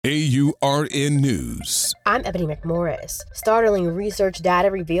AURN News. I'm Ebony McMorris. Startling research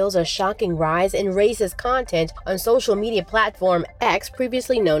data reveals a shocking rise in racist content on social media platform X,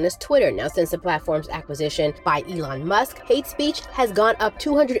 previously known as Twitter. Now, since the platform's acquisition by Elon Musk, hate speech has gone up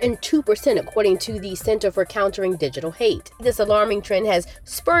 202%, according to the Center for Countering Digital Hate. This alarming trend has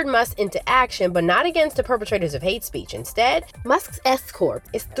spurred Musk into action, but not against the perpetrators of hate speech. Instead, Musk's S Corp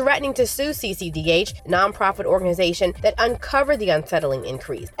is threatening to sue CCDH, a nonprofit organization that uncovered the unsettling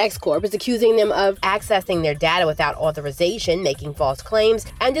increase. X Corp is accusing them of accessing their data without authorization, making false claims,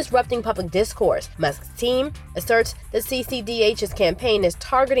 and disrupting public discourse. Musk's team asserts that CCDH's campaign is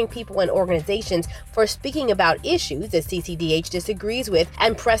targeting people and organizations for speaking about issues that CCDH disagrees with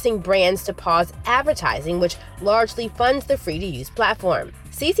and pressing brands to pause advertising, which largely funds the free-to-use platform.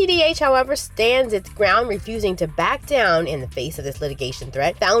 CCDH, however, stands its ground, refusing to back down in the face of this litigation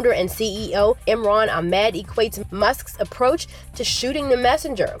threat. Founder and CEO Imran Ahmed equates Musk's approach to shooting the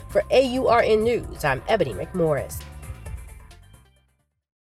messenger. For AURN News, I'm Ebony McMorris.